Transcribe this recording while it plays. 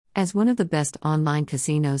As one of the best online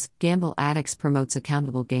casinos, Gamble Addicts promotes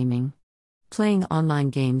accountable gaming. Playing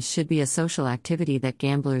online games should be a social activity that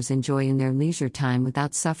gamblers enjoy in their leisure time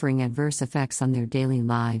without suffering adverse effects on their daily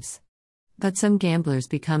lives. But some gamblers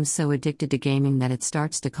become so addicted to gaming that it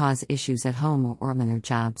starts to cause issues at home or on their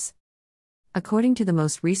jobs. According to the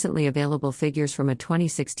most recently available figures from a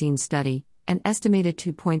 2016 study, an estimated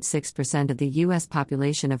 2.6% of the U.S.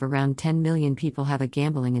 population of around 10 million people have a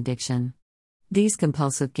gambling addiction. These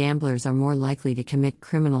compulsive gamblers are more likely to commit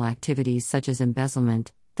criminal activities such as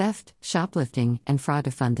embezzlement, theft, shoplifting, and fraud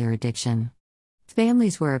to fund their addiction.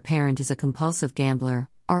 Families where a parent is a compulsive gambler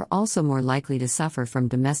are also more likely to suffer from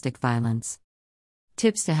domestic violence.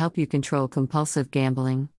 Tips to help you control compulsive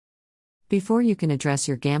gambling. Before you can address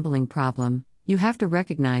your gambling problem, you have to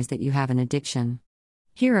recognize that you have an addiction.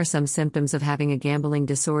 Here are some symptoms of having a gambling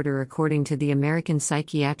disorder according to the American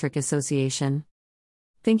Psychiatric Association.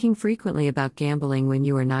 Thinking frequently about gambling when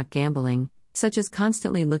you are not gambling, such as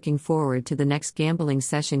constantly looking forward to the next gambling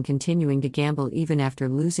session, continuing to gamble even after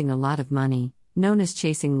losing a lot of money, known as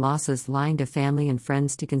chasing losses, lying to family and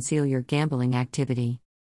friends to conceal your gambling activity.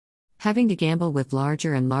 Having to gamble with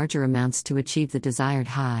larger and larger amounts to achieve the desired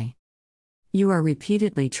high. You are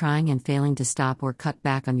repeatedly trying and failing to stop or cut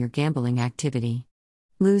back on your gambling activity.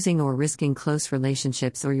 Losing or risking close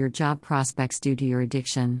relationships or your job prospects due to your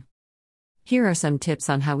addiction. Here are some tips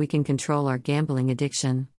on how we can control our gambling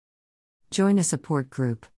addiction. Join a support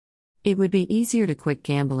group. It would be easier to quit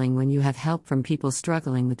gambling when you have help from people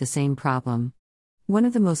struggling with the same problem. One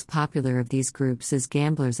of the most popular of these groups is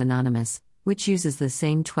Gamblers Anonymous, which uses the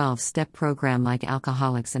same 12-step program like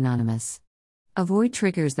Alcoholics Anonymous. Avoid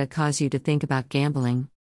triggers that cause you to think about gambling.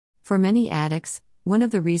 For many addicts, one of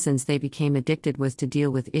the reasons they became addicted was to deal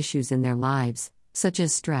with issues in their lives, such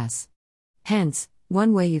as stress. Hence,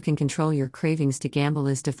 one way you can control your cravings to gamble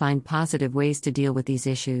is to find positive ways to deal with these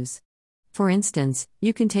issues. For instance,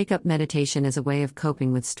 you can take up meditation as a way of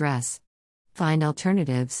coping with stress. Find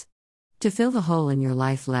alternatives. To fill the hole in your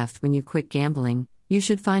life left when you quit gambling, you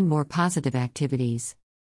should find more positive activities.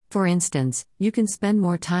 For instance, you can spend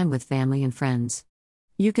more time with family and friends.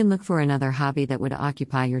 You can look for another hobby that would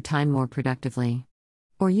occupy your time more productively.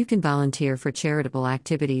 Or you can volunteer for charitable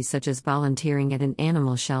activities such as volunteering at an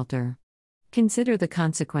animal shelter. Consider the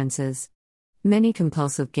consequences. Many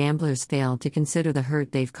compulsive gamblers fail to consider the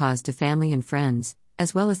hurt they've caused to family and friends,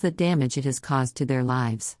 as well as the damage it has caused to their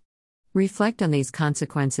lives. Reflect on these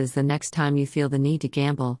consequences the next time you feel the need to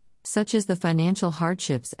gamble, such as the financial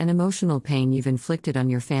hardships and emotional pain you've inflicted on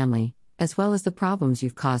your family, as well as the problems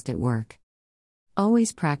you've caused at work.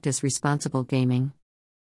 Always practice responsible gaming.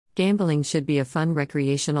 Gambling should be a fun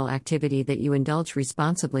recreational activity that you indulge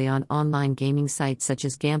responsibly on online gaming sites such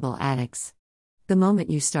as Gamble Addicts. The moment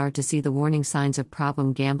you start to see the warning signs of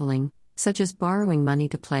problem gambling, such as borrowing money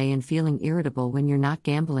to play and feeling irritable when you're not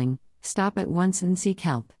gambling, stop at once and seek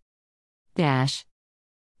help.